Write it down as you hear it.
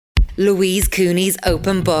Louise Cooney's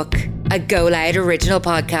Open Book, a Go Loud original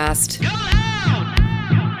podcast. Go loud!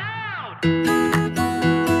 Go loud!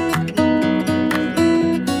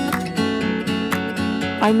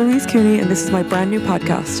 I'm Louise Cooney and this is my brand new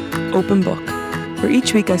podcast, Open Book, where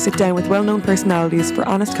each week I sit down with well-known personalities for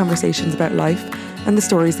honest conversations about life and the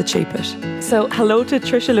stories that shape it. So hello to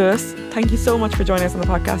Trisha Lewis. Thank you so much for joining us on the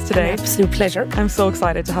podcast today. An absolute pleasure. I'm so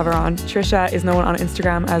excited to have her on. Trisha is known on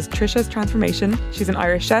Instagram as Trisha's Transformation. She's an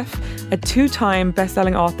Irish chef, a 2-time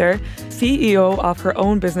best-selling author, CEO of her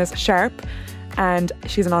own business, Sharp, and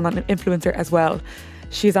she's an online influencer as well.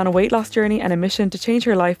 She's on a weight loss journey and a mission to change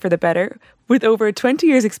her life for the better. With over 20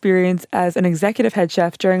 years experience as an executive head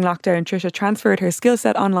chef during lockdown, Trisha transferred her skill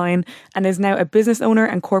set online and is now a business owner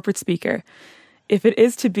and corporate speaker. If it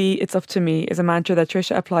is to be, it's up to me is a mantra that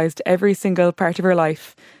Trisha applies to every single part of her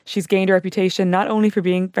life. She's gained a reputation not only for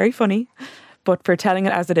being very funny, but for telling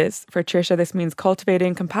it as it is. For Trisha, this means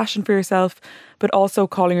cultivating compassion for yourself, but also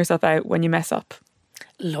calling yourself out when you mess up.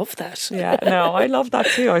 Love that. Yeah, no, I love that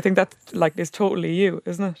too. I think that is totally you,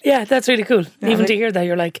 isn't it? Yeah, that's really cool. Yeah, Even to hear that,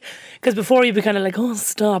 you're like, because before you'd be kind of like, oh,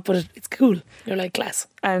 stop, but it's cool. You're like, class.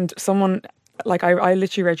 And someone, I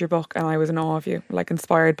literally read your book and I was in awe of you,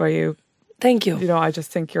 inspired by you. Thank you. You know, I just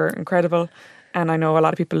think you're incredible. And I know a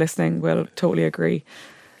lot of people listening will totally agree.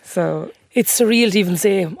 So it's surreal to even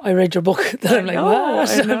say I read your book. That I'm like,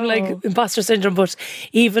 what? I'm like imposter syndrome. But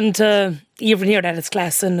even to hear that, it's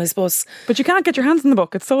class. And I suppose. But you can't get your hands on the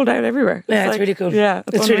book. It's sold out everywhere. It's really cool. Yeah,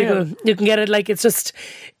 it's really cool. You can get it.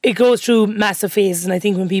 It goes through massive phases. And I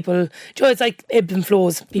think when people, it's like ebb and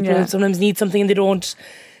flows. People sometimes need something and they don't.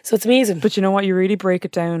 So it's amazing. But you know what? You really break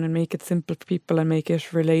it down and make it simple for people and make it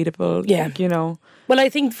relatable. Yeah. Well, I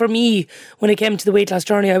think for me, when it came to the weight loss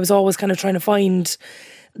journey, I was always kind of trying to find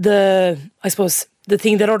the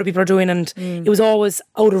thing that other people are doing, and it was always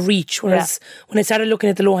out of reach. Whereas when I started looking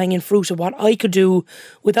at the low-hanging fruit of what I could do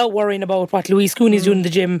without worrying about what Louise Cooney's doing in the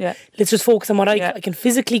gym, let's just focus on what I can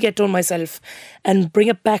physically get done myself and bring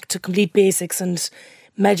it back to complete basics, and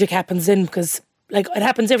magic happens then, because it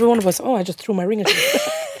happens every one of us. Oh, I just threw my ring at you.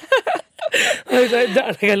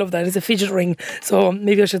 I love that. It's a fidget ring, so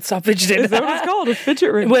maybe I should stop fidgeting. Is that what it's called? A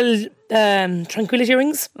fidget ring? Well, tranquility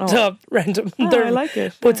rings. So random. I like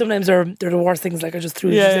it. But sometimes they're the worst things. I just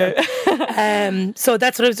threw it. So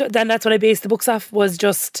that's what I based the books off, was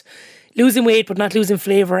just losing weight but not losing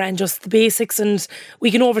flavour, and just the basics. And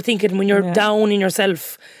we can overthink it, and when you're down in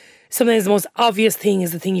yourself, sometimes the most obvious thing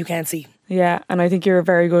is the thing you can't see. Yeah, and I think you're a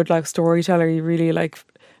very good storyteller. You really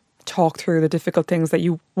talk through the difficult things that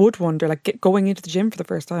you would wonder, going into the gym for the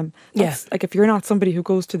first time. That's, if you're not somebody who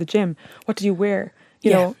goes to the gym, what do you wear?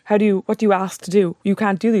 You know, what do you ask to do? You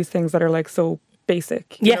can't do these things that are so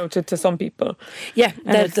basic, you know, to some people. Yeah,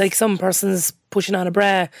 and that some person's pushing on a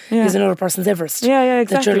bra is another person's Everest. Yeah,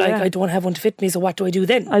 exactly. That you're I don't have one to fit me, so what do I do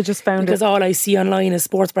then? I just found because all I see online is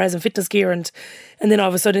sports bras and fitness gear, and then all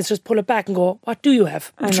of a sudden it's just pull it back and go, what do you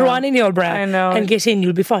have? Throw on any old bra and get in,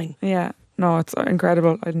 you'll be fine. Yeah. No, it's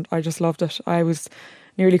incredible. I just loved it. I was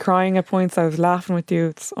nearly crying at points. I was laughing with you.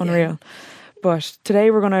 It's unreal. Yeah. But today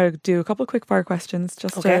we're going to do a couple of quick fire questions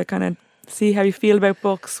just to kind of see how you feel about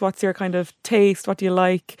books. What's your kind of taste? What do you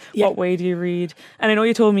like? Yeah. What way do you read? And I know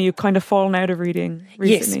you told me you've kind of fallen out of reading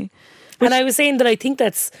recently. Yes. And I was saying that I think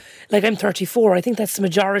that's, I'm 34. I think that's the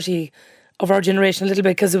majority of our generation a little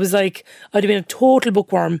bit, because it was I'd have been a total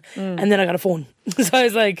bookworm and then I got a phone. So I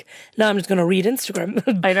was now I'm just going to read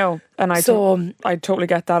Instagram. I know. And I totally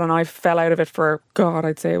get that. And I fell out of it for, God,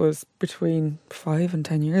 I'd say it was between 5 and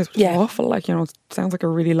 10 years, which is awful. It sounds like a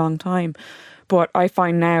really long time. But I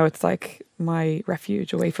find now it's my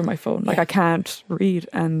refuge away from my phone. I can't read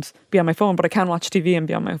and be on my phone, but I can watch TV and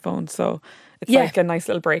be on my phone. So it's a nice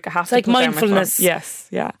little break. I have to put mindfulness. Down my phone. Yes,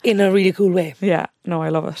 yeah. In a really cool way. Yeah, no, I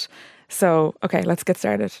love it. So, okay, let's get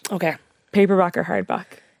started. Okay. Paperback or hardback?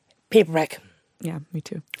 Paperback. Yeah, me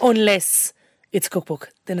too. Unless it's a cookbook,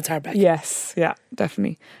 then it's hardback. Yes, yeah,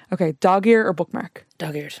 definitely. Okay, dog ear or bookmark?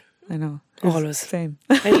 Dog-eared. I know. Always. Same.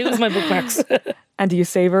 I lose my bookmarks. And do you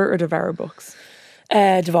savour or devour books?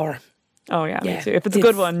 Devour. Oh yeah, me too. If it's a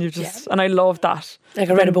good one, you just... And I love that. I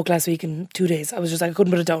read a book last week in 2 days. I was just I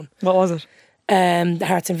couldn't put it down. What was it? The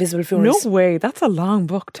Heart's Invisible Furies. No way, that's a long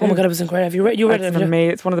book too. Oh my God, it was incredible. Have you read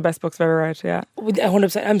it? It's one of the best books I've ever read, yeah.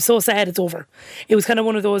 100%. I'm so sad it's over. It was kind of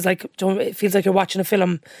one of those, it feels like you're watching a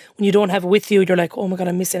film. When you don't have it with you, you're like, oh my God,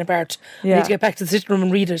 I'm missing a part. I need to get back to the sitting room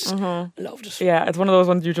and read it. I loved it. Yeah, it's one of those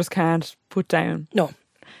ones you just can't put down. No.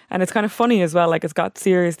 And it's kind of funny as well. Like, it's got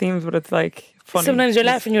serious themes, but it's like funny. Sometimes you're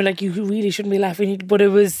laughing, you're like, you really shouldn't be laughing. But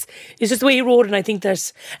it's just the way he wrote it. And I think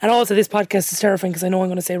that, and also this podcast is terrifying because I know I'm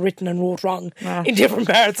going to say written and wrote wrong in different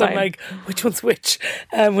parts. Fine. I'm like, which one's which?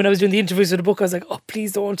 When I was doing the interviews for the book, I was like, oh,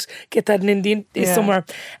 please don't get that in Indian somewhere.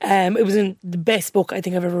 It was in the best book I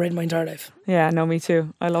think I've ever read in my entire life. Yeah, no, me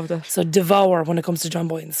too. I loved it. So devour when it comes to John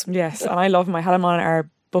Boyne's. Yes, and I love him. I had him on our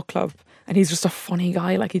book club. And he's just a funny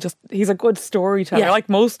guy. Like, he's a good storyteller. Yeah. Like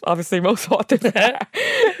most authors are,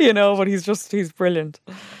 you know, but he's brilliant.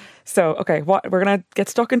 So, okay, we're going to get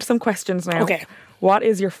stuck into some questions now. Okay. What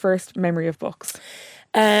is your first memory of books?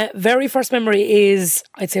 Very first memory is,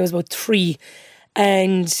 I'd say I was about 3.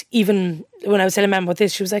 And even when I was telling Mum about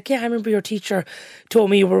this, she was like, yeah, I remember your teacher told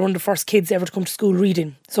me you were one of the first kids ever to come to school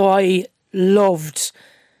reading. So I loved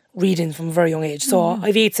reading from a very young age. So I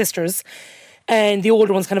have 8 sisters. And the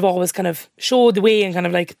older ones kind of always kind of showed the way and kind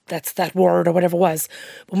of like, that's that word or whatever it was.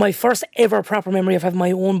 But my first ever proper memory of having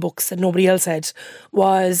my own books that nobody else had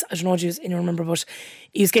was, I don't know if you remember, but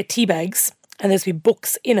you used to get tea bags and there'd be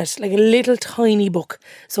books in it, like a little tiny book.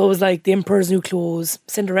 So it was like The Emperor's New Clothes,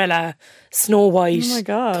 Cinderella, Snow White, Oh my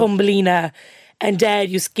God. Thumbelina. And Dad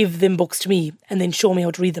used to give them books to me and then show me how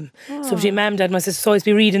to read them. So between Mum, Dad and my sister, so I used to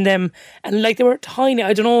be reading them. And like, they were tiny.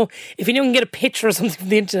 I don't know if anyone can get a picture or something from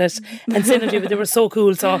the internet and send it to you, but they were so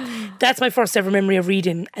cool. So that's my first ever memory of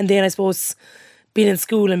reading. And then I suppose being in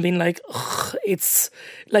school and being like, ugh, it's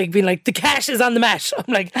like being like, the cash is on the mat.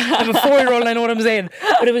 I'm like, I'm a 4-year-old and I know what I'm saying.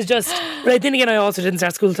 But it was just, but then again, I also didn't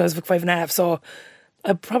start school until I was like 5.5. So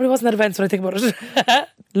I probably wasn't that advanced when I think about it.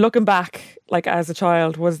 Looking back, like as a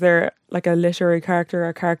child, was there like a literary character or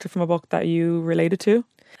a character from a book that you related to?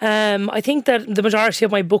 I think that the majority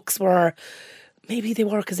of my books were, maybe they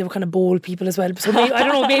were because they were kind of bold people as well. So maybe, I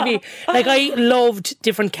don't know, maybe like I loved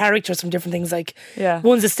different characters from different things. Like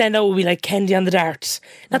ones that stand out would be like Candy on the Dart.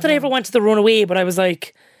 Not that I ever wanted to run away, but I was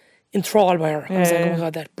like enthralled by her. I was like, oh my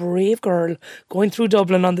God, that brave girl going through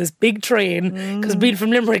Dublin on this big train. Because being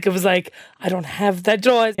from Limerick, it was like, I don't have that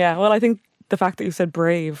joy. Yeah, well, I think the fact that you said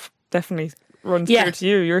brave definitely runs through to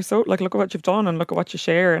you. You're so, like, look at what you've done and look at what you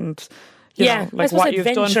share and, you know, like what you've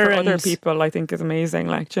done for other people, I think is amazing.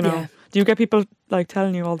 Like, you know, do you get people like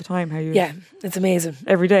telling you all the time how you... Yeah, it's amazing.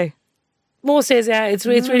 Every day? Most days, yeah. It's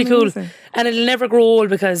really cool. And it'll never grow old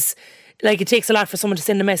because... Like, it takes a lot for someone to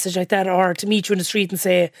send a message like that or to meet you in the street and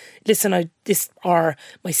say, listen, or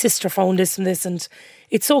my sister found this and this. And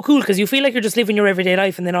it's so cool because you feel like you're just living your everyday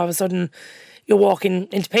life and then all of a sudden you're walking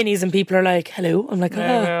into Penny's and people are like, hello. I'm like,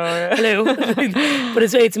 hello. But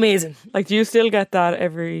it's amazing. Like, do you still get that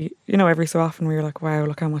every so often where you're like, wow,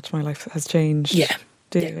 look how much my life has changed? Yeah.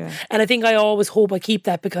 Yeah. And I think I always hope I keep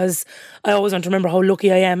that because I always want to remember how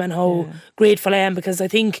lucky I am and how grateful I am because I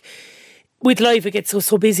think... With life, it gets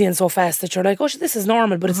so busy and so fast that you're like, oh, this is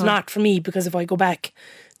normal, but it's not for me because if I go back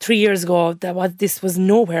 3 years ago, this was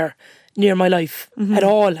nowhere near my life at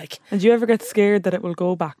all. Like, and do you ever get scared that it will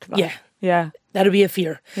go back to that? Yeah. That'll be a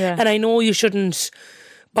fear. Yeah. And I know you shouldn't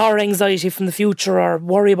borrow anxiety from the future or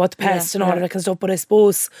worry about the past and all of that kind of stuff. But I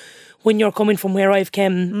suppose when you're coming from where I've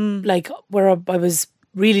come, like where I was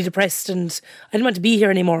really depressed and I didn't want to be here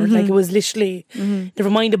anymore. Like it was literally, never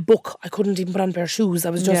mind a book, I couldn't even put on a pair of shoes. I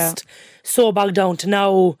was just so bogged down to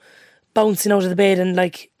now bouncing out of the bed and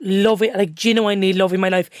like loving, like genuinely loving my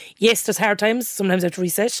life. Yes, there's hard times. Sometimes I have to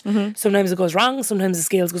reset. Sometimes it goes wrong. Sometimes the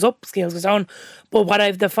scales goes up, scales goes down. But what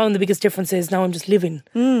I've found the biggest difference is now I'm just living.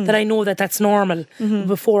 That I know that that's normal.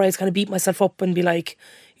 Before I was kind of beat myself up and be like,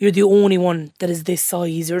 you're the only one that is this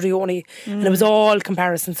size. You're the only... And it was all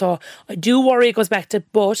comparison. So I do worry it goes back to,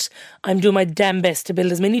 but I'm doing my damn best to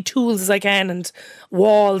build as many tools as I can and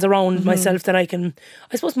walls around myself that I can,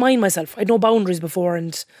 I suppose, mind myself. I had no boundaries before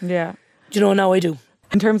and, now I do.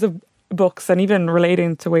 In terms of books and even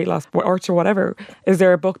relating to weight loss or to whatever, is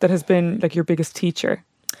there a book that has been like your biggest teacher?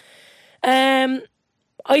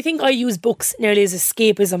 I think I use books nearly as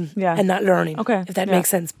escapism and not learning, if that makes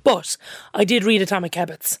sense. But I did read Atomic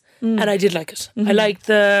Habits and I did like it. I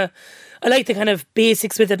like the kind of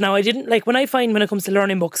basics with it now. I didn't like when it comes to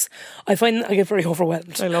learning books, I find I get very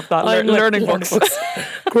overwhelmed. I love that. Learning books.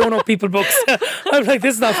 Grown up people books. I'm like,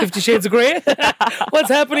 this is not 50 Shades of Grey. What's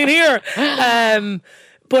happening here?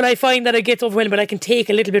 But I find that I get overwhelmed, but I can take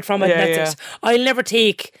a little bit from it and that's it. I'll never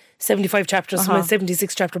take 75 chapters from a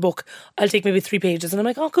 76 chapter book. I'll take maybe 3 pages and I'm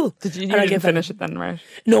like, oh cool. Did you didn't finish it then, right?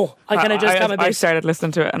 No, I kind of just got my bit. I started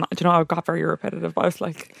listening to it and I got very repetitive, but I was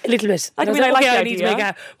like... A little bit. I need to make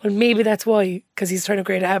a... Well, maybe that's why, because he's trying to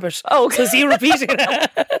create a habit. Oh, okay. So see you repeating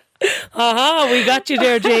it. We got you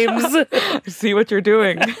there, James. See what you're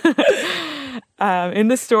doing. In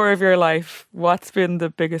the story of your life, what's been the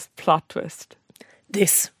biggest plot twist?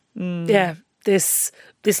 this. Yeah, this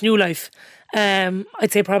new life.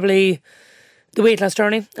 I'd say probably the weight loss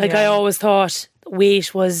journey. Like I always thought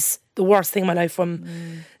weight was the worst thing in my life. From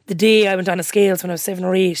the day I went on a scales when I was 7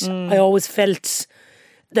 or 8, I always felt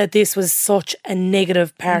that this was such a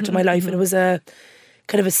negative part of my life, and it was a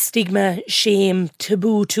kind of a stigma, shame,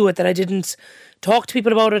 taboo to it, that I didn't talk to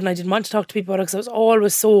people about it, and I didn't want to talk to people about it because I was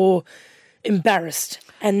always so embarrassed.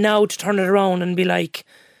 And now to turn it around and be like,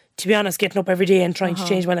 to be honest, getting up every day and trying to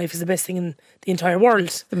change my life is the best thing in the entire world.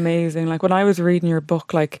 It's amazing. Like when I was reading your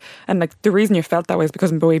book, and the reason you felt that way is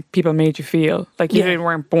because of the way people made you feel. Like you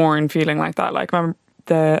weren't born feeling like that. Like remember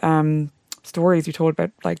the stories you told about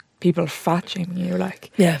like people fat shaming you,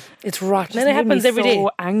 like it's rotten, and it happens every day.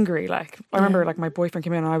 So angry. Like I remember, like my boyfriend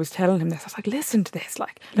came in and I was telling him this. I was like, listen to this,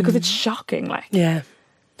 like because it's shocking. Like,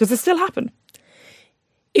 does it still happen?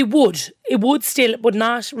 It would still, but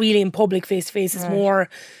not really in public, face to face. It's more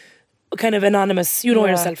kind of anonymous. You know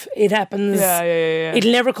yourself. It happens. Yeah.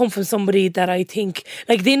 It'll never come from somebody that I think,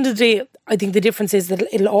 like at the end of the day, I think the difference is that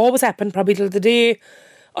it'll always happen probably till the day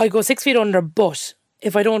I go 6 feet under, but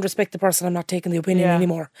if I don't respect the person, I'm not taking the opinion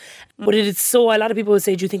anymore. But it is so, a lot of people would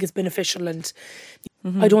say, do you think it's beneficial? And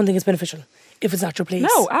I don't think it's beneficial if it's not your place.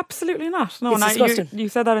 No, absolutely not. No, it's disgusting. You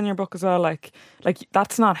said that in your book as well. Like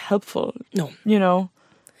that's not helpful. No. You know?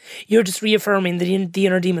 You're just reaffirming the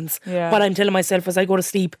inner demons. What I'm telling myself as I go to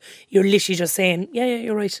sleep, you're literally just saying, yeah,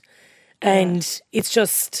 you're right. And it's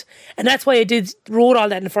just, and that's why I wrote all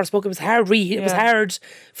that in the first book. It was hard read. It was hard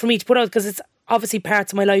for me to put out because it's obviously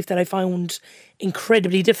parts of my life that I found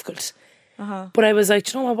incredibly difficult. But I was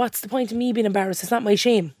like, you know what, what's the point of me being embarrassed? It's not my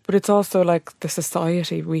shame. But it's also like the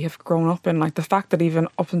society we have grown up in, like the fact that even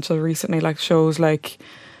up until recently, like shows like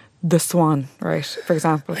The Swan, right, for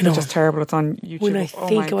example, which is terrible. It's on YouTube. When I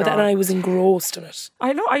think about that, and I was engrossed in it.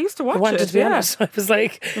 I know, I used to watch it. I wanted to be honest. I was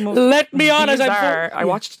like, let me on it. I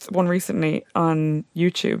watched one recently on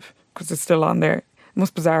YouTube because it's still on there.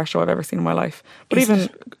 Most bizarre show I've ever seen in my life. But even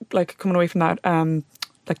like coming away from that,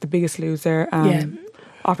 like The Biggest Loser,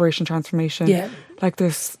 Operation Transformation, like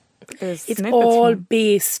there's it's all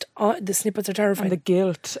based on, the snippets are terrifying. And the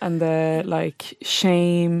guilt and the like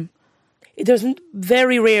shame. There's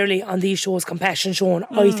very rarely on these shows compassion shown,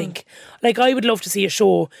 I think. Like I would love to see a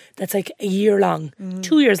show that's like a year long,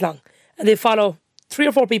 2 years long, and they follow 3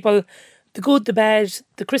 or 4 people, the good, the bad,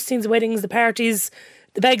 the christenings, the weddings, the parties,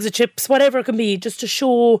 the bags of chips, whatever it can be, just to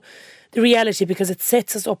show the reality, because it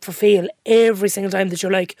sets us up for fail every single time that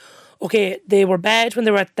you're like, okay, they were bad when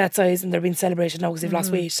they were at that size and they're being celebrated now because they've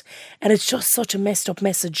lost weight. And it's just such a messed up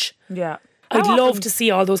message. Yeah. I'd love to see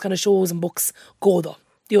all those kind of shows and books go though.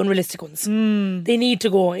 The unrealistic ones. They need to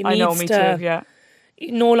go. It needs me to, too, yeah.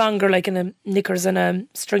 No longer like in a knickers and a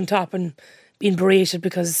string top and being berated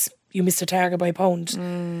because you missed a target by a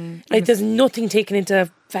pound. Like there's nothing taken into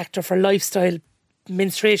factor for lifestyle,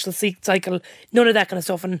 menstruational cycle, none of that kind of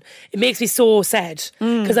stuff. And it makes me so sad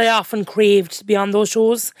because I often craved to be on those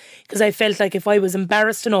shows because I felt like if I was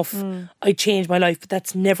embarrassed enough, I'd change my life. But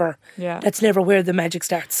that's never where the magic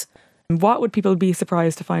starts. What would people be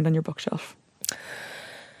surprised to find on your bookshelf?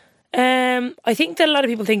 I think that a lot of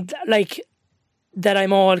people think like that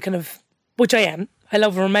I'm all kind of, which I am. I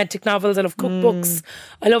love romantic novels, I love cookbooks,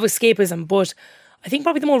 I love escapism, but I think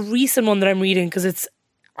probably the more recent one that I'm reading, because it's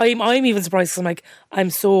I'm even surprised because I'm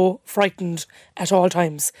so frightened at all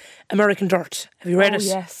times. American Dirt. Have you read it?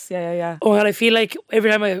 Yes, yeah. Oh, and I feel like every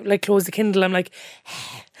time I like close the Kindle, I'm like,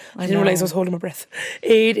 I didn't realise I was holding my breath.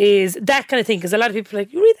 It is that kind of thing, because a lot of people are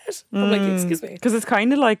like, you read that? I'm like, excuse me. Because it's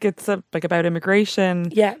kind of like it's like about immigration.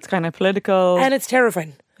 Yeah. It's kind of political. And it's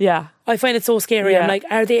terrifying. Yeah. I find it so scary. I'm like,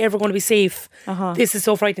 are they ever going to be safe? This is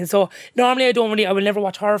so frightening. So normally I will never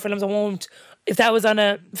watch horror films. I won't. If that was on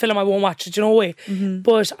a film, I won't watch it, you know, way.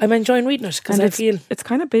 But I'm enjoying reading it because I feel it's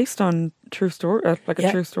kind of based on true story, like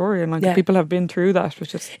a true story, and like people have been through that.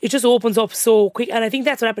 It just opens up so quick, and I think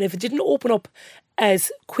that's what happened. If it didn't open up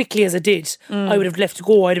as quickly as it did, I would have left it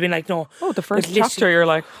go. I'd have been like, no. Oh, the first chapter, you're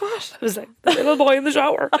like, what? I was like, the little boy in the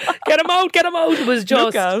shower, get him out. It was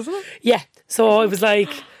just yeah. So it was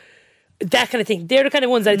like that kind of thing. They're the kind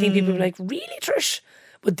of ones that I think people are like, really, Trish?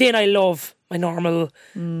 But then I love my normal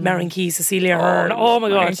Marian, Cecilia Ahern. Oh my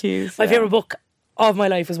God. My favourite book of my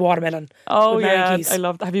life is Watermelon. Oh yeah, I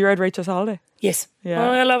love that. Have you read Rachel's Holiday? Yes. Yeah.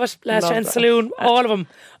 Oh, I love it. Last Chance Saloon, all of them.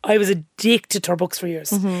 I was addicted to her books for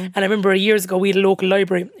years. And I remember years ago we had a local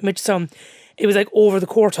library in Mitchell. It was like over the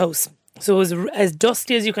courthouse. So it was as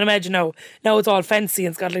dusty as you can imagine now. Now it's all fancy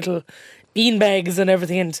and it's got little bean bags and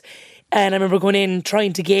everything. And I remember going in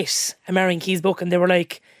trying to get a Marian Keyes book, and they were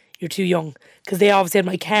like, you're too young. Because they obviously had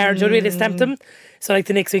my card. Do you know the way they stamped them? So like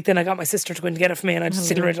the next week then I got my sister to go and get it for me, and I just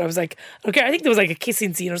sitting around. I was like, okay, I think there was like a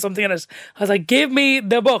kissing scene or something in it. I was like, give me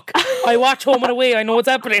the book. I watch Home and Away. I know what's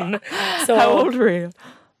happening. So How old were you?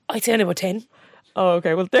 I'd say I'm about 10. Oh,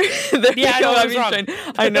 okay. Well, there Yeah, you go. I was wrong. Jane,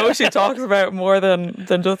 I know she talks about more than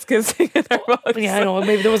just kissing in her book. Yeah, I know.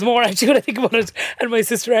 Maybe there was more actually when I think about it. And my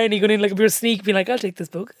sister Annie going in like a pure sneak, being like, I'll take this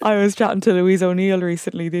book. I was chatting to Louise O'Neill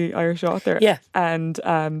recently, the Irish author. Yeah. And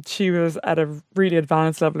she was at a really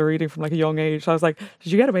advanced level of reading from like a young age. I was like,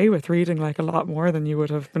 did you get away with reading like a lot more than you would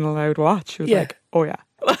have been allowed to watch? She was like, oh yeah.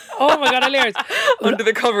 Oh my God, hilarious. Under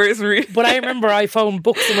the covers reading. But I remember I found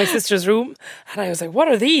books in my sister's room and I was like, what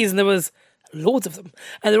are these? And there was loads of them.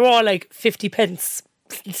 And they were all like 50 pence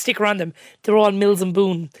sticker on them. They were all Mills and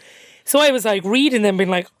Boon. So I was like reading them being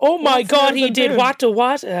like, oh my What's God, Mills he and did Boon? what to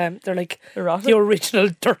what? They're like Erotic? the original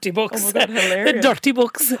dirty books. Oh my God, the hilarious. dirty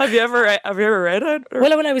books. Have you ever read it? Or-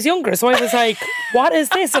 Well, when I was younger, so I was like, what is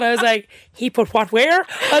this? And I was like, he put what where?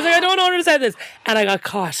 I was like, I don't understand this. And I got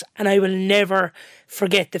caught, and I will never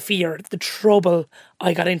forget the fear, the trouble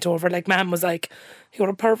I got into over. Like, Mum was like, you're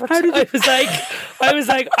a pervert. I was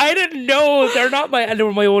like, I didn't know. They're not my, and they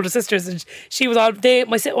were my older sisters, and she was all, see,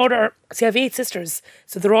 I have 8 sisters,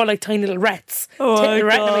 so they're all like tiny little rats. Oh my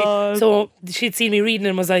God. So she'd seen me reading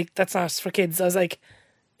and was like, that's not for kids. I was like,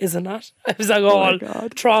 is it not? I was like, all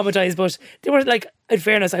traumatized, but they were like, in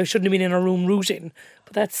fairness, I shouldn't have been in a room rooting.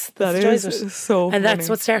 But that's That the is joys of it. so And that's funny.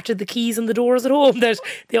 what started the keys and the doors at home, that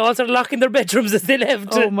they all started locking their bedrooms as they left.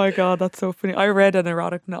 Oh my God, that's so funny. I read an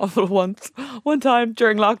erotic novel one time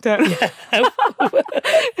during lockdown.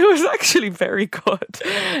 It was actually very good.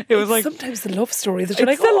 It was like, sometimes the love stories that you're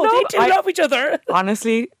like, It's the oh, they love- do love each other.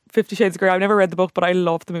 honestly, 50 Shades of Grey. I've never read the book, but I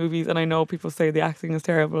love the movies, and I know people say the acting is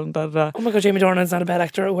terrible and da. Oh my God, Jamie Dornan's not a bad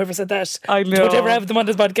actor. Whoever said that. I know. Don't ever have them on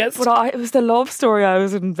this podcast. But it was the love story I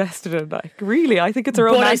was invested in. Like, really, I think it's a But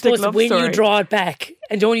I romantic suppose love when story. you draw it back,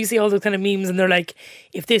 and don't you see all those kind of memes, and they're like,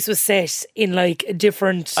 if this was set in like a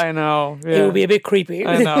different, I know. it Yeah. would be a bit creepy.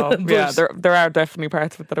 I know. But Yeah, there are definitely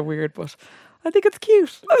parts of it that are weird, but I think it's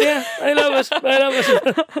cute. yeah, I love it. I love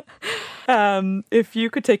it. If you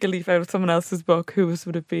could take a leaf out of someone else's book, whose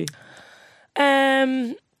would it be?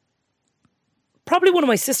 Probably one of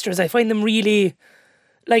my sisters. I find them really,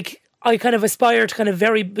 like, I kind of aspire to kind of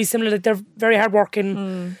be similar. Like, they're very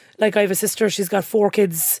hardworking. Like, I have a sister, she's got 4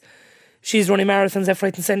 kids. She's running marathons left,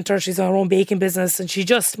 right and centre. She's on her own baking business, and she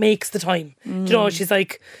just makes the time. Do you know, she's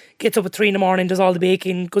like, gets up at 3 a.m, does all the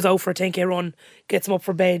baking, goes out for a 10k run, gets them up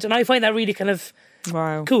for bed. And I find that really kind of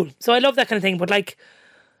Wow. cool. So I love that kind of thing. But like,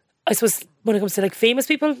 I suppose when it comes to like famous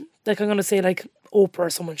people, like I'm going to say like Oprah or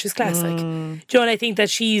someone, she's class. Like, do you know, and I think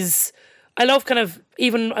that I love kind of,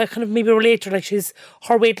 even I kind of maybe relate to her, like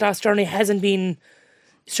her weight loss journey hasn't been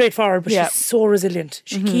straightforward, but she's so resilient.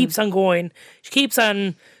 She keeps on going. She keeps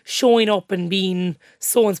on showing up and being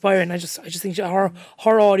so inspiring. I just think her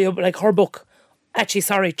audio, like her book, actually,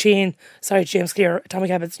 James Clear,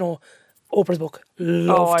 Atomic Habits, no, Oprah's book.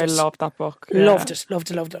 Loved I it. love that book. Yeah. Loved it.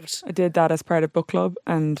 I did that as part of book club,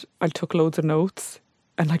 and I took loads of notes.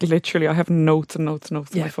 And like literally, I have notes and notes and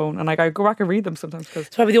notes on my phone, and like I go back and read them sometimes because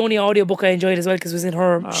It's probably the only audiobook I enjoyed as well, because it was in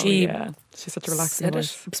her. She's such a relaxing said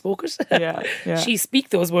voice. it, spoke it. Yeah. She speak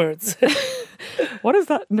those words. What is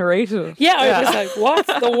that narrated? I was like, what's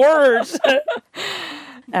the word?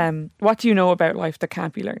 What do you know about life that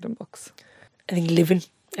can't be learned in books? I think living.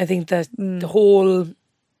 I think that the whole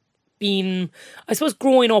being, I suppose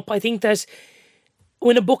growing up, I think that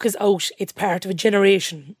when a book is out, it's part of a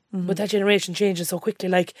generation. But that generation changes so quickly.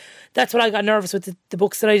 Like, that's what I got nervous with the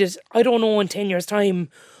books that I did. I don't know in 10 years' time,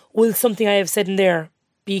 will something I have said in there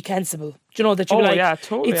be cancelable? Do you know, that you'll be like, yeah,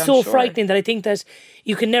 totally, it's I'm so sure. frightening that I think that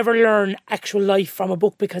you can never learn actual life from a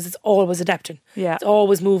book, because it's always adapting. Yeah. It's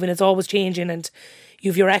always moving, it's always changing, and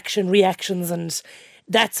you have your reactions, and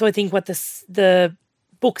that's, I think, what the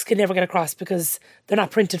books can never get across, because they're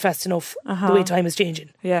not printed fast enough the way time is changing.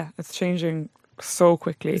 Yeah, it's changing so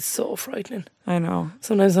quickly. It's so frightening. I know.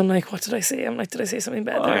 Sometimes I'm like, what did I say? I'm like, did I say something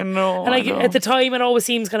bad there? I know. And I know. at the time, it always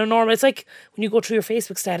seems kind of normal. It's like when you go through your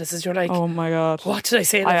Facebook statuses, you're like, Oh my God. what did I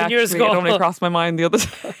say I 11 years ago? It only crossed my mind the other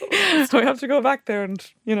day. So I have to go back there and,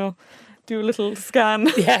 do a little scan.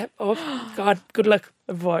 Yeah. Oh, God. Good luck.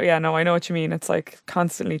 But yeah, no, I know what you mean. It's like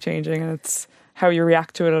constantly changing, and it's how you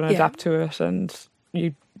react to it and adapt to it, and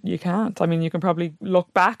you can't. I mean, you can probably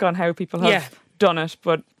look back on how people have done it,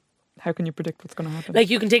 but how can you predict what's going to happen? Like,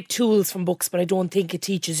 you can take tools from books, but I don't think it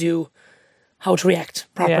teaches you how to react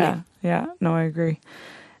properly. Yeah. No, I agree.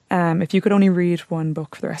 If you could only read one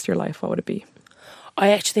book for the rest of your life, what would it be? I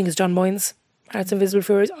actually think it's John Boyne's Arts Invisible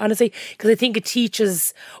Furies, honestly, because I think it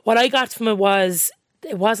teaches, what I got from it was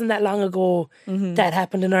it wasn't that long ago that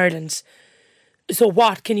happened in Ireland. So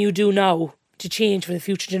what can you do now to change for the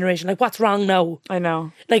future generation? Like, what's wrong now? I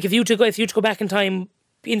know. Like, if you to go back in time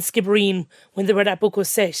in Skibbereen when that book was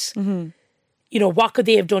set, you know, what could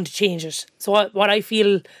they have done to change it? So what I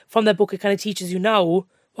feel from that book, it kind of teaches you now,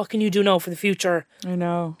 what can you do now for the future? I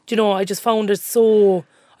know. Do you know, I just found it so...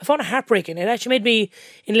 I found it heartbreaking. It actually made me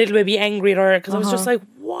a little bit angry at her because I was just like,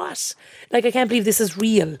 what? Like, I can't believe this is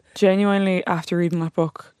real. Genuinely, after reading that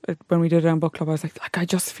book, when we did it on book club, I was like, I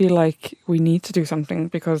just feel like we need to do something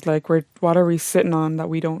because, like, what are we sitting on that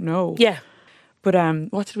we don't know? Yeah. But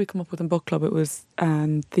what did we come up with in book club? It was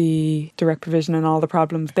the direct provision and all the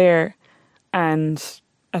problems there. And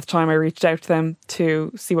at the time, I reached out to them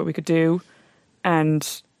to see what we could do.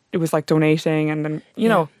 And it was like donating. And then, you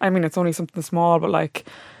know, I mean, it's only something small, but like,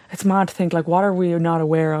 it's mad to think, like, what are we not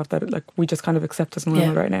aware of that, like, we just kind of accept as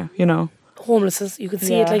normal right now, you know? Homelessness, you could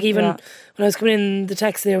see it. Like, even when I was coming in the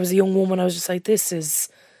taxi, there was a young woman. I was just like, this is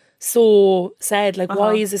so sad. Like,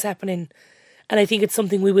 why is this happening? And I think it's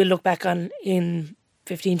something we will look back on in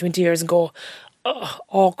 15, 20 years and go, oh,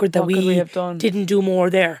 awkward that we didn't do more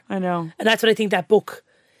there. I know. And that's what I think that book,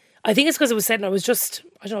 I think it's because it was said, and I was just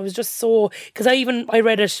so, because I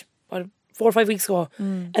read it 4 or 5 weeks ago,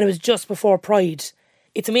 and it was just before Pride.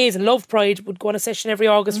 It's amazing. Love Pride. Would go on a session every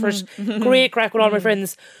August for it. Great crack with all my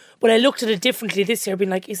friends. But I looked at it differently this year,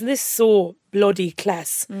 being like, isn't this so bloody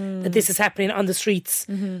class that this is happening on the streets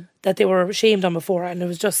that they were shamed on before? And it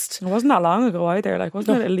was just... It wasn't that long ago either. Like,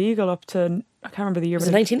 wasn't it illegal up to... I can't remember the year. It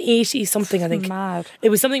was 1980 something, I think. Mad. It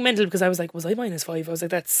was something mental because I was like, was I -5? I was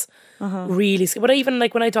like, that's really... But even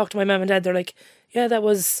like when I talked to my mum and dad, they're like, yeah, that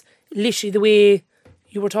was literally the way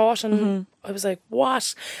you were taught. And I was like,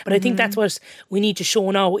 what? But I think that's what we need to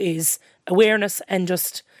show now is awareness and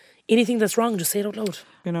just... anything that's wrong, just say it out loud.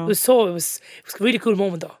 You know, it was a really cool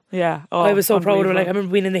moment though. Yeah, I was so proud of it. Like, I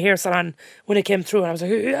remember being in the hair salon when it came through, and I was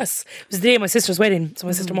like, oh, yes. It was the day of my sister's wedding, so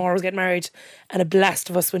my sister Maura was getting married, and a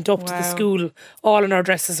blast of us went up to the school, all in our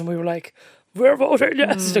dresses, and we were like, we're voting,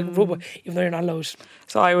 yes, even though you're not allowed.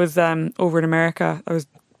 So I was over in America. I was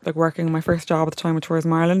like working on my first job at the time with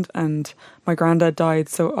Tourism Ireland, and my granddad died,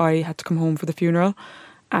 so I had to come home for the funeral,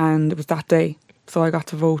 and it was that day, so I got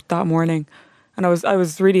to vote that morning. And I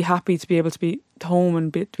was really happy to be able to be home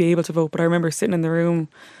and to be able to vote. But I remember sitting in the room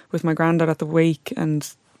with my granddad at the wake, and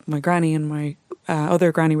my granny and my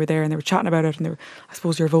other granny were there, and they were chatting about it. And they were, I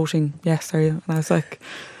suppose you're voting, yes, are you? And I was like,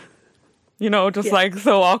 you know, just like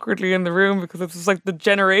so awkwardly in the room because it's just like the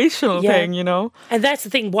generational thing, you know. And that's the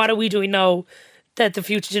thing. What are we doing now that the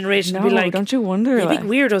future generation will be like? Don't you wonder? You big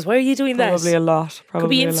weirdos. Why are you doing that? Probably a lot. Could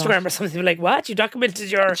be Instagram or something. Be like, what? You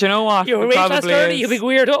documented your... Do you know what? Your weight loss journey, you big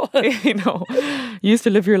weirdo. You know, you used to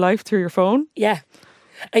live your life through your phone. Yeah.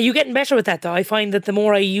 Are you getting better with that though? I find that the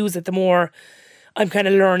more I use it, the more I'm kind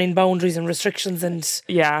of learning boundaries and restrictions and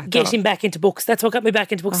getting back into books. That's what got me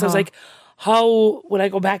back into books. I was like, how will I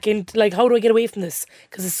go back into, like, how do I get away from this?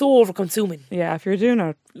 Because it's so over consuming. Yeah, if you're doing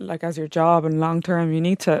it like as your job and long term, you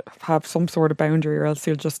need to have some sort of boundary, or else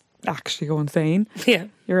you'll just actually go insane. Yeah.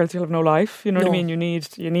 Or else you'll have no life. You know what I mean? You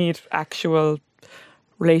need actual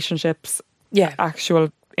relationships. Yeah. Actual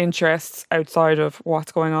interests outside of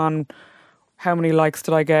what's going on. How many likes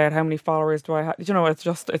did I get? How many followers do I have? You know, it's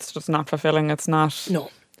just not fulfilling. It's not. No.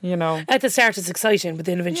 You know, at the start it's exciting, but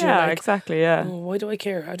then eventually you're like, exactly, oh, why do I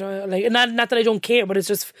care? I don't like, not that I don't care, but it's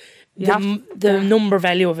just the number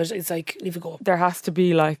value of it. It's like, leave it go. There has to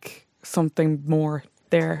be like something more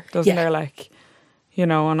there, doesn't there? Like, you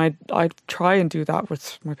know, and I try and do that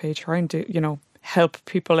with my page, trying to, you know, help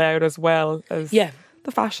people out as well as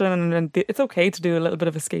the fashion, and it's okay to do a little bit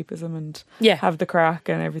of escapism and have the crack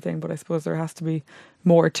and everything, but I suppose there has to be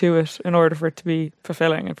more to it in order for it to be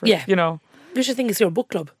fulfilling and for you know. You should think it's your book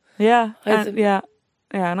club. Yeah,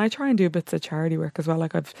 and I try and do bits of charity work as well.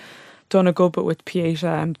 Like, I've done a good bit with Pieta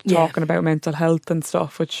and talking about mental health and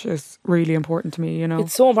stuff, which is really important to me, you know.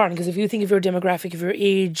 It's so important, because if you think of your demographic, of your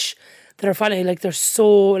age that are following, like, they're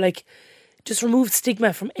so, like, just remove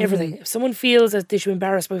stigma from everything. If someone feels that they should be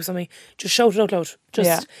embarrassed by something, just shout it out loud.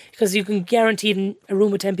 Just because you can guarantee in a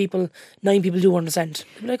room with 10 people, 9 people do understand.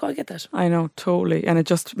 They'll be like, oh, I get that. I know, totally. And it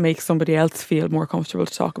just makes somebody else feel more comfortable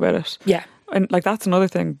to talk about it. Yeah. And like, that's another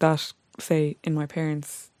thing that, say, in my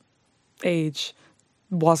parents' age,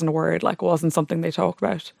 wasn't a word, like, wasn't something they talked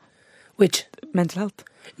about. Which? Mental health.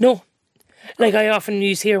 No. Like, I often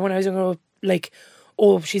used to hear when I was younger, like,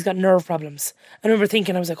 oh, she's got nerve problems. I remember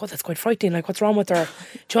thinking, I was like, oh, that's quite frightening. Like, what's wrong with her?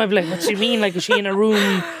 Do you know, I'd be like, what do you mean? Like, is she in a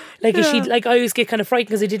room? Like, is she, like, I always get kind of frightened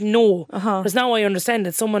because I didn't know. Because now I understand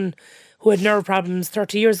that someone who had nerve problems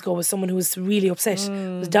 30 years ago was someone who was really upset,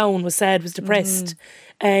 was down, was sad, was depressed,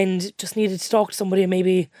 and just needed to talk to somebody. And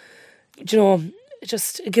maybe, you know,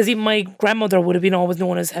 just because even my grandmother would have been always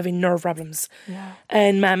known as having nerve problems. Yeah.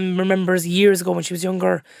 And Mam remembers years ago when she was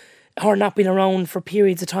younger, her not being around for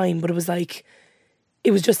periods of time, but it was like,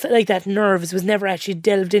 it was just like that nerves. It was never actually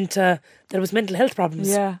delved into that it was mental health problems.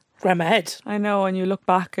 Yeah. Grandma had. I know, and you look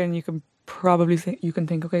back and you can probably think,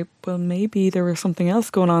 okay, well, maybe there was something else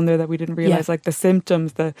going on there that we didn't realise, like the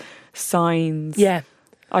symptoms, the signs. Yeah.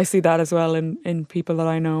 I see that as well in people that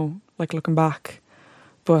I know, like looking back.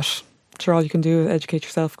 But sure, all you can do is educate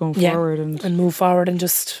yourself going forward and move forward and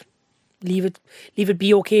just leave it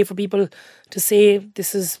be okay for people to say,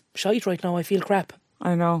 this is shite right now, I feel crap.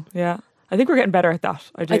 I know, yeah. I think we're getting better at that.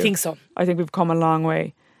 I think so. I think we've come a long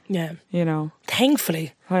way. Yeah. You know.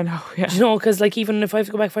 Thankfully. I know, yeah. You know, because like even if I have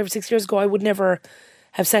to go back 5 or 6 years ago, I would never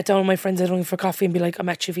have sat down with my friends at home for coffee and be like, I'm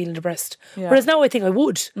actually feeling depressed. Yeah. Whereas now I think I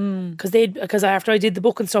would. Because after I did the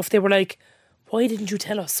book and stuff, they were like, why didn't you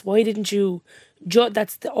tell us? Why didn't you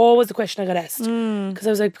that's always the question I got asked. Because I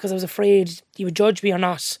was like, because I was afraid you would judge me or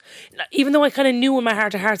not. Even though I kind of knew in my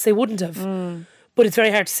heart of hearts they wouldn't have. But it's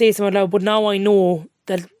very hard to say something out loud. But now I know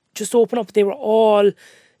that just open up. They were all,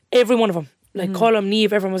 every one of them. Like Colm,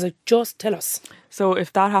 Niamh, everyone was like, just tell us. So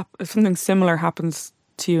if if something similar happens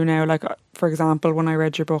to you now, like for example, when I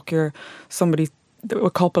read your book, a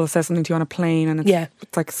couple says something to you on a plane and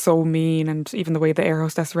it's like so mean, and even the way the air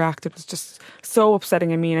hostess reacted was just so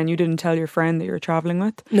upsetting and mean, and you didn't tell your friend that you were travelling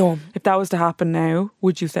with. No. If that was to happen now,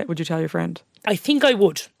 would you tell your friend? I think I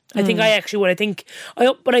would. I think I actually would.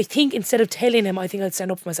 But I think instead of telling him, I think I'd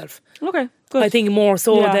stand up for myself. Okay, good. I think more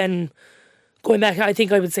so than going back. I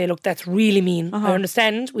think I would say, look, that's really mean. I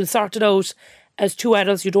understand. We'll sort it out as two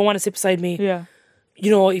adults. You don't want to sit beside me. Yeah. You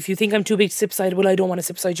know, if you think I'm too big to sit beside, well, I don't want to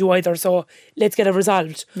sit beside you either. So let's get it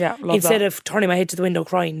resolved. Yeah, instead of turning my head to the window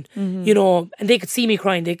crying, you know, and they could see me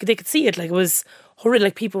crying. They could see it. Like it was horrid.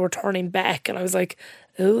 Like people were turning back, and I was like,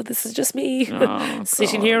 oh, this is just me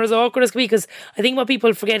sitting here as awkward as can be. Because I think what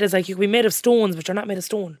people forget is like you can be made of stones, but you're not made of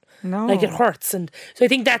stone. No, like it hurts, and so I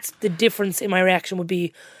think that's the difference in my reaction would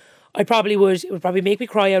be. It would probably make me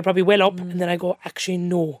cry. I'd probably well up, and then I go, actually,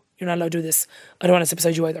 no, you're not allowed to do this. I don't want to sit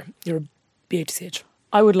beside you either. You're a BHCH.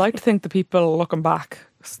 I would like to think the people looking back,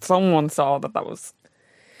 someone saw that was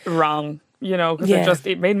wrong, you know, because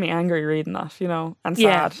it made me angry reading that, you know, and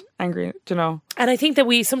sad, angry, you know. And I think that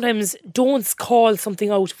we sometimes don't call something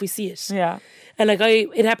out if we see it. Yeah. And like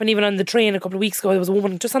it happened even on the train a couple of weeks ago. There was a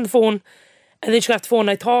woman just on the phone, and then she got off the phone, and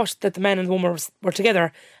I thought that the man and the woman were together,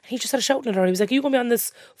 and he just started shouting at her. He was like, are you going to be on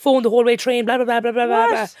this phone the whole way train, blah, blah, blah, blah, blah, blah,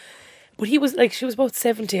 blah. But he was like, she was about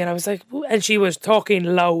 70, and I was like, and she was talking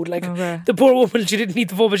loud, like the poor woman, she didn't need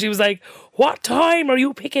the phone, but she was like, what time are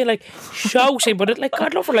you picking? Like shouting, but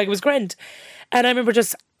God love her, like it was grand. And I remember it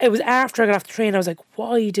was after I got off the train, I was like,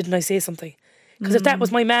 why didn't I say something? Because if that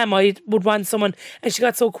was my mum, I would want someone, and she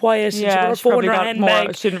got so quiet, and she got her phone in her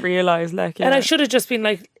handbag. She didn't realise, like, and I should have just been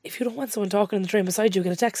like, if you don't want someone talking in the train beside you,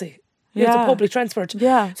 get a taxi. It's a public transport.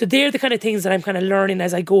 Yeah. So they're the kind of things that I'm kind of learning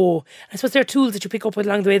as I go. I suppose they're tools that you pick up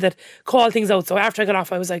along the way that call things out. So after I got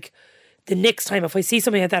off, I was like, the next time if I see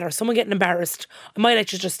something like that or someone getting embarrassed, I might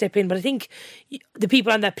actually just step in. But I think the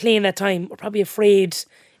people on that plane that time were probably afraid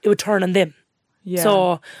it would turn on them. Yeah.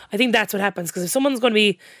 So I think that's what happens. Because if someone's going to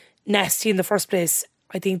be nasty in the first place,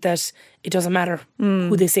 I think that it doesn't matter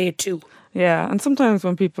who they say it to. Yeah, and sometimes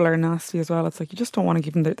when people are nasty as well, it's like you just don't want to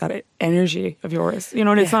give them that energy of yours. You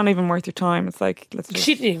know, and it's not even worth your time. It's like,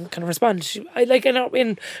 She didn't even kind of respond.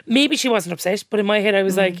 And maybe she wasn't upset, but in my head I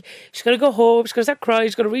was like, she's got to go home, she's got to start crying,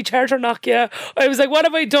 she's got to recharge her Nokia. I was like, what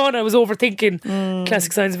have I done? I was overthinking.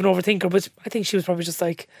 Classic signs of an overthinker. But I think she was probably just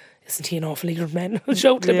like, isn't he an awful ignorant man?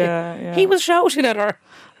 Shouting at me. He was shouting at her.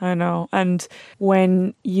 I know. And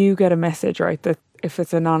when you get a message, right, that if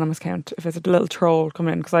it's an anonymous account, if it's a little troll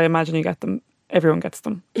coming in, because I imagine you get them, everyone gets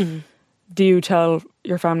them. Do you tell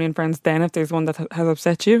your family and friends then if there's one that has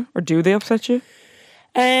upset you, or do they upset you?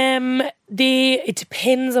 It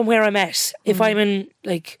depends on where I'm at. If I'm in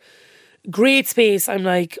like great space, I'm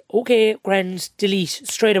like, okay, grand, delete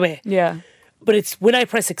straight away. Yeah. But it's when I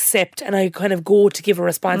press accept and I kind of go to give a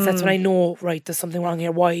response, that's when I know, right, there's something wrong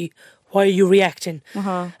here. Why are you reacting?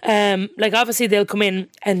 Like obviously they'll come in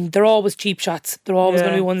and they're always cheap shots. They're always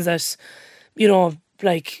going to be ones that, you know,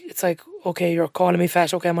 like it's like, okay, you're calling me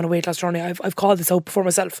fat. Okay, I'm on a weight loss journey. I've called this out before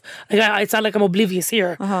myself. Like it's not like I'm oblivious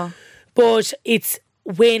here. But it's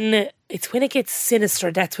when it gets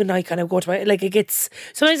sinister. That's when I kind of go to my, like it gets,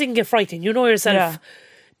 sometimes it can get frightening. You know yourself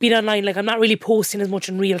being online. Like I'm not really posting as much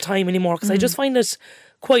in real time anymore because I just find it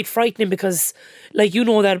quite frightening because, like, you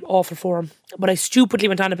know that awful form, but I stupidly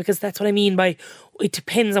went on it because that's what I mean by it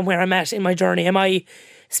depends on where I'm at in my journey. Am I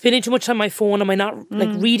spending too much on my phone? Am I not like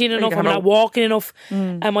reading enough? Am I not walking enough?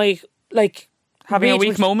 Am I like having a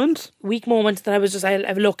weak moment? Weak moment that I was just, I'll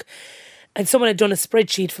have a look. And someone had done a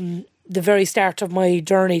spreadsheet from the very start of my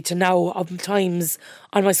journey to now of times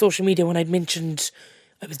on my social media when I'd mentioned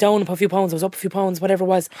I was down a few pounds, I was up a few pounds, whatever it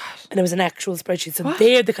was, and it was an actual spreadsheet. So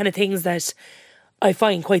they're the kind of things that I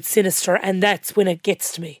find quite sinister, and that's when it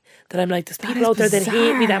gets to me, that I'm like, there's people out there that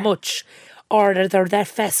hate me that much, or that they're that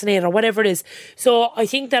fascinated, or whatever it is. So I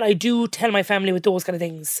think that I do tell my family with those kind of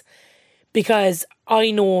things, because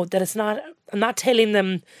I know that it's not, I'm not telling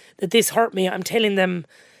them that this hurt me, I'm telling them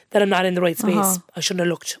that I'm not in the right space. I shouldn't have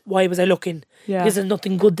looked. Why was I looking? Yeah. Because there's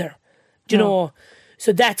nothing good there. Do you know?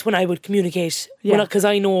 So that's when I would communicate. Because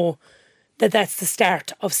I know that that's the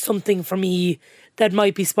start of something for me that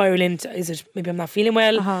might be spiralling. Is it maybe I'm not feeling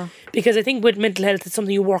well? Because I think with mental health, it's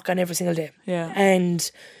something you work on every single day. Yeah.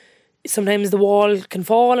 And sometimes the wall can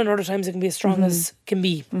fall and other times it can be as strong as can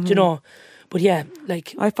be. Do you know? But yeah,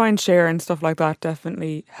 like, I find sharing stuff like that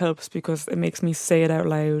definitely helps because it makes me say it out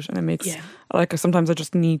loud, and it makes like sometimes I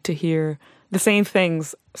just need to hear the same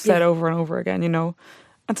things said over and over again, you know.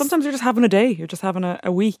 And sometimes you're just having a day, you're just having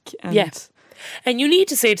a week, and and you need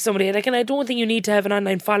to say to somebody, like, and I don't think you need to have an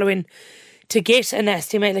online following to get a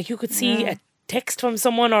nasty email. Like, you could see a text from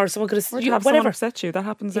someone, or someone could have whatever. Someone upset you. That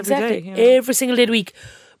happens every day. You know? Every single day of the week.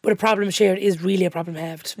 But a problem shared is really a problem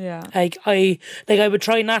halved. Yeah. Like I would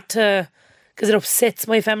try not to, because it upsets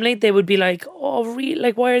my family. They would be like, oh, really?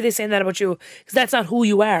 Like, why are they saying that about you? Because that's not who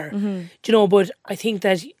you are. Do you know? But I think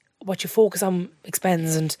that what you focus on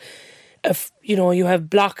expands, and if, you know, you have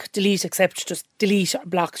block, delete, accept, just delete or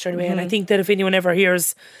block straight away. And I think that if anyone ever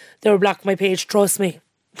hears they were blocked my page, trust me,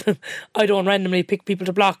 I don't randomly pick people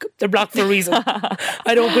to block. They're blocked for a reason.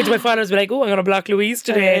 I don't go into my followers and be like, oh, I'm going to block Louise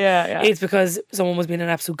today. Yeah. It's because someone was being an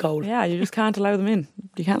absolute goal. Yeah, you just can't allow them in.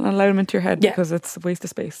 You can't allow them into your head because it's a waste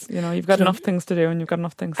of space. You know, you've got enough things to do, and you've got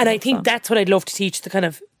enough things to And I think that's what I'd love to teach the kind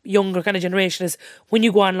of younger kind of generation is when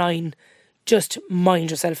you go online, just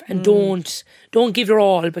mind yourself and don't give your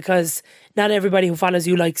all, because not everybody who follows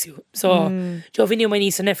you likes you. So Joe, if any of my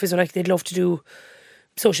nieces and nephews are like, they'd love to do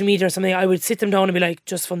social media or something, I would sit them down and be like,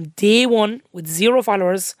 just from day one with 0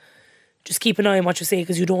 followers, just keep an eye on what you say,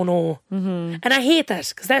 because you don't know. And I hate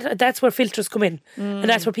that, because that's where filters come in, and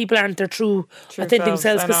that's where people aren't their true authentic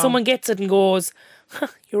selves, because someone gets it and goes,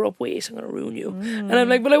 you're up, wait, I'm going to ruin you. And I'm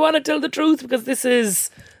like, but I want to tell the truth, because this is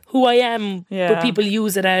who I am. But people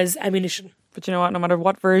use it as ammunition. But you know what, no matter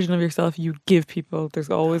what version of yourself you give people, there's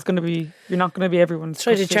always going to be, you're not going to be everyone's.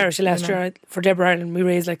 I did charity last year for Deborah Ireland. We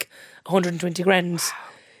raised like 120 grand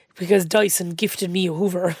because Dyson gifted me a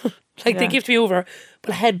Hoover. They gifted me a Hoover,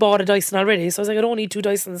 but I had bought a Dyson already, so I was like, I don't need 2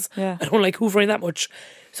 Dysons. I don't like hoovering that much.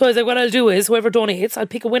 So I was like, what I'll do is, whoever donates, I'll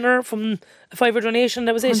pick a winner from a $5 donation.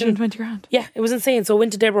 That was it. 120 grand. Yeah, it was insane. So I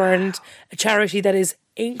went to Deborah Ireland, a charity that is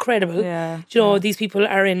incredible. You know, these people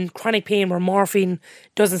are in chronic pain where morphine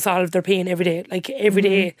doesn't solve their pain every day. Like, every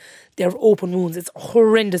day they're open wounds. It's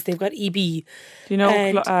horrendous. They've got EB. Do you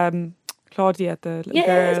know Claudia, the little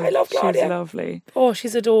girl? I love Claudia. She's lovely. Oh,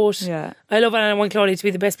 she's a dote. Yeah. I love it, and I want Claudia to be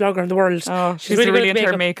the best blogger in the world. Oh, she's really into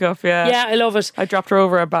her makeup. Yeah, I love it. I dropped her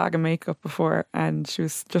over a bag of makeup before, and she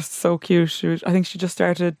was just so cute. I think she just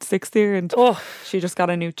started 6th year, and she just got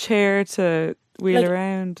a new chair to wheel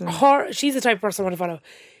around. And she's the type of person I want to follow.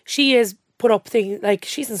 She has put up things, like,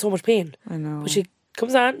 she's in so much pain. I know. But she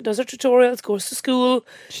comes on, does her tutorials, goes to school.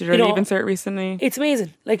 She did her leaving cert recently. It's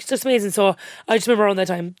amazing. Like, it's just amazing. So I just remember around that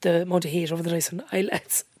time, the amount of hate over the Dyson. I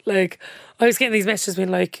was getting these messages being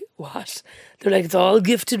like, what? They're like, it's all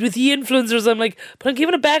gifted with the influencers. I'm like, but I'm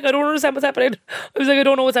giving it back. I don't understand what's happening. I was like, I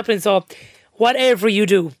don't know what's happening. So whatever you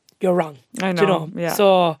do, you're wrong. I know. Do you know? Yeah.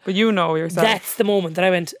 So, but you know yourself. That's the moment that I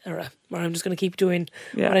went, all right, well, I'm just going to keep doing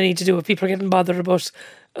what I need to do. If people are getting bothered about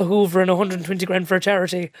a Hoover and 120 grand for a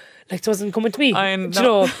charity, like, it wasn't coming to me. I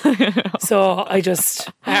know. Do you know? So I just,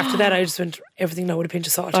 after that, I just went everything now with a pinch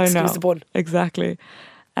of salt. I know. Excuse the pun. Exactly.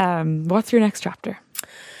 What's your next chapter?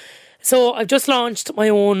 So I've just launched my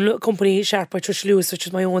own company, Sharp by Trisha Lewis, which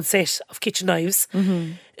is my own set of kitchen knives.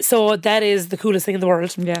 So that is the coolest thing in the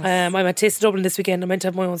world. Yes. I'm at Taste Dublin this weekend. I meant to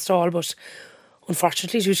have my own stall, but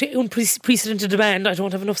unfortunately, due to unprecedented demand, I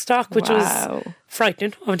don't have enough stock, which was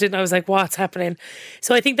frightening. I was like, what's happening?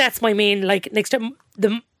 So I think that's my main, like, next time,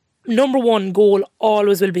 the number one goal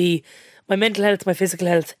always will be my mental health, my physical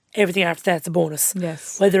health. Everything after that's a bonus.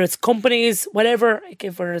 Yes. Whether it's companies, whatever,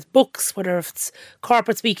 whether it's books, whether it's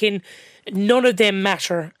corporate speaking, none of them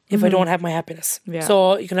matter if I don't have my happiness. Yeah.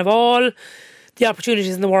 So you can have all the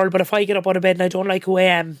opportunities in the world, but if I get up out of bed and I don't like who I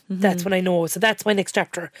am, that's when I know. So that's my next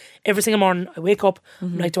chapter. Every single morning I wake up,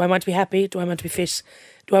 I'm like, do I want to be happy? Do I want to be fit?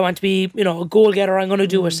 Do I want to be, a goal getter? I'm going to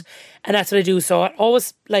do it. And that's what I do. So I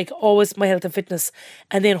always my health and fitness,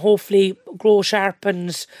 and then hopefully grow sharp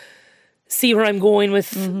and see where I'm going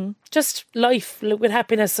with just life, with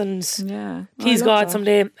happiness, and please God that.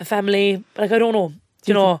 Someday a family. Like, I don't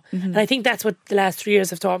know, and I think that's what the last 3 years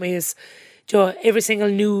have taught me is, every single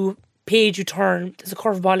new page you turn, there's a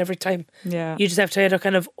curveball every time. Yeah. You just have to either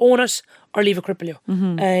kind of own it or leave it cripple you.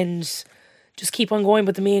 And just keep on going.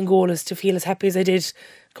 But the main goal is to feel as happy as I did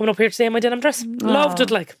coming up here today in my denim dress. Loved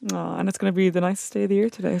it, like. And it's going to be the nicest day of the year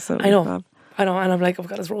today. So I know. And I'm like, oh my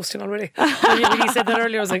God, it's roasting already. When you said that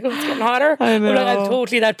earlier, I was like, oh, it's getting hotter. I know. I'm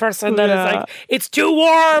totally that person that is like, it's too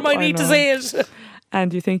warm, I need to say it.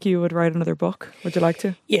 And do you think you would write another book? Would you like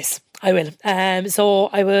to? Yes, I will. So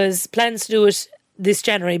I was planning to do it this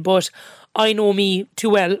January, but I know me too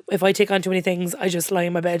well. If I take on too many things, I just lie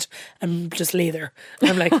in my bed and just lay there.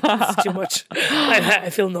 And I'm like, this is too much. I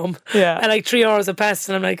feel numb. Yeah. And like 3 hours have passed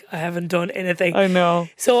and I'm like, I haven't done anything. I know.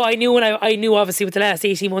 So I knew I knew obviously with the last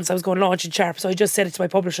 18 months I was going to launch in Sharp. So I just said it to my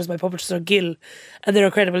publishers. My publishers are Gill and they're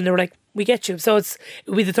incredible. And they were like, we get you. So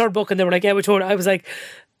it'll be the third book. And they were like, yeah, we told. I was like,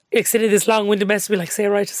 extended this long-winded message, be like, say it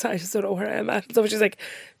right, I just don't know where I am at. So she's like,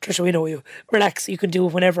 Trisha, we know you. Relax, you can do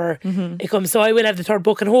it whenever it comes. So I will have the third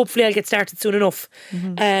book and hopefully I'll get started soon enough.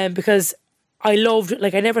 Because I loved,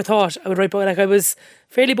 like, I never thought I would write book. Like, I was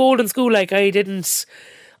fairly bold in school. Like, I didn't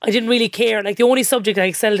really care. Like, the only subject I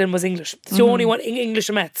excelled in was English. It's the only one, English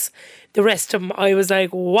and maths. The rest of them, I was like,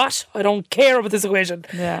 what? I don't care about this equation.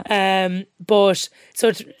 Yeah. But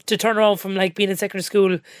so to turn around from like being in secondary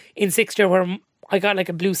school in 6th year where I got like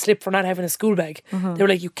a blue slip for not having a school bag. They were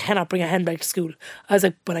like, you cannot bring a handbag to school. I was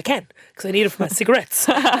like, but I can, because I need it for my cigarettes.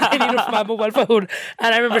 I need it for my mobile phone.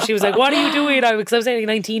 And I remember she was like, what are you doing? Because I was only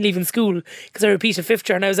 19 leaving school, because I repeated 5th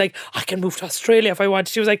year. And I was like, I can move to Australia if I want.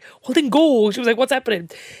 She was like, well then go. She was like, what's happening?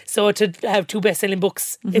 So to have 2 best-selling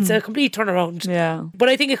books, it's a complete turnaround. Yeah. But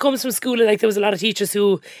I think it comes from school. Like, there was a lot of teachers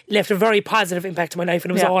who left a very positive impact on my life.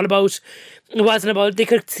 And it was all about, it wasn't about, they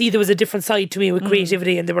could see there was a different side to me with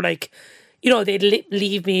creativity. And they were like, they'd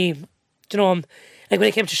leave me, like when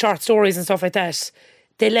it came to short stories and stuff like that,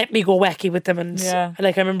 they let me go wacky with them. And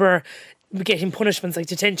like, I remember getting punishments like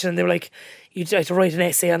detention, and they were like, you had to write an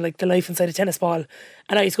essay on like the life inside a tennis ball.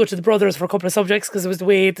 And I used to go to the Brothers for a couple of subjects because it was the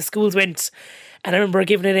way the schools went. And I remember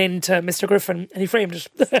giving it in to Mr. Griffin and he framed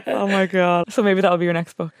it. Oh my God. So maybe that'll be your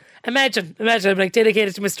next book. Imagine, I'm like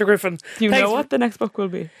dedicated to Mr. Griffin. Do you know what the next book will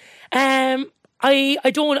be? I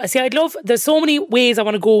don't see. I'd love. There's so many ways I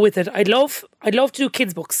want to go with it. I'd love to do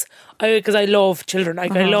kids books because I love children.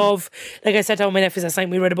 Like I love. Like I sat down with my nephews last night.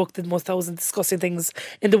 We read a book, The Most 1,000 Disgusting Things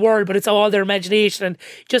in the World, but it's all their imagination, and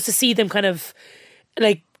just to see them kind of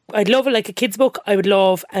like. I'd love it like a kids book. I would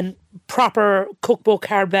love and proper cookbook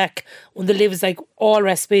hardback one that lives like all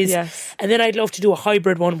recipes. Yes. And then I'd love to do a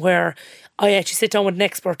hybrid one where I actually sit down with an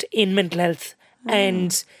expert in mental health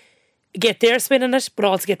and get their spin on it, but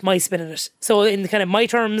also get my spin on it. So in kind of my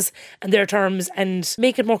terms and their terms, and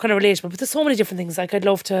make it more kind of relatable. But there's so many different things. Like I'd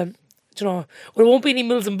love to, well, there won't be any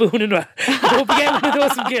Mills and Boon in it. I won't be getting one of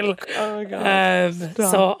those from Gill. Oh my God.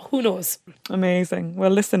 So who knows? Amazing.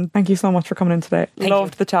 Well, listen, thank you so much for coming in today.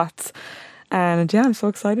 Loved the chats. And yeah, I'm so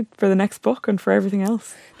excited for the next book and for everything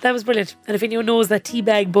else. That was brilliant. And if anyone knows that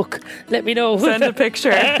teabag book, let me know. Send a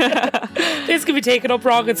picture. This could be taken up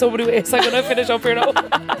wrong in so many ways. I'm going to finish up here now.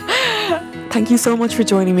 Thank you so much for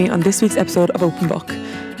joining me on this week's episode of Open Book.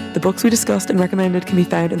 The books we discussed and recommended can be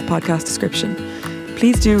found in the podcast description.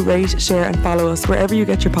 Please do rate, share and follow us wherever you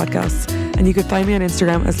get your podcasts. And you can find me on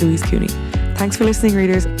Instagram as Louise Cooney. Thanks for listening,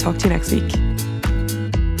 readers. Talk to you next week.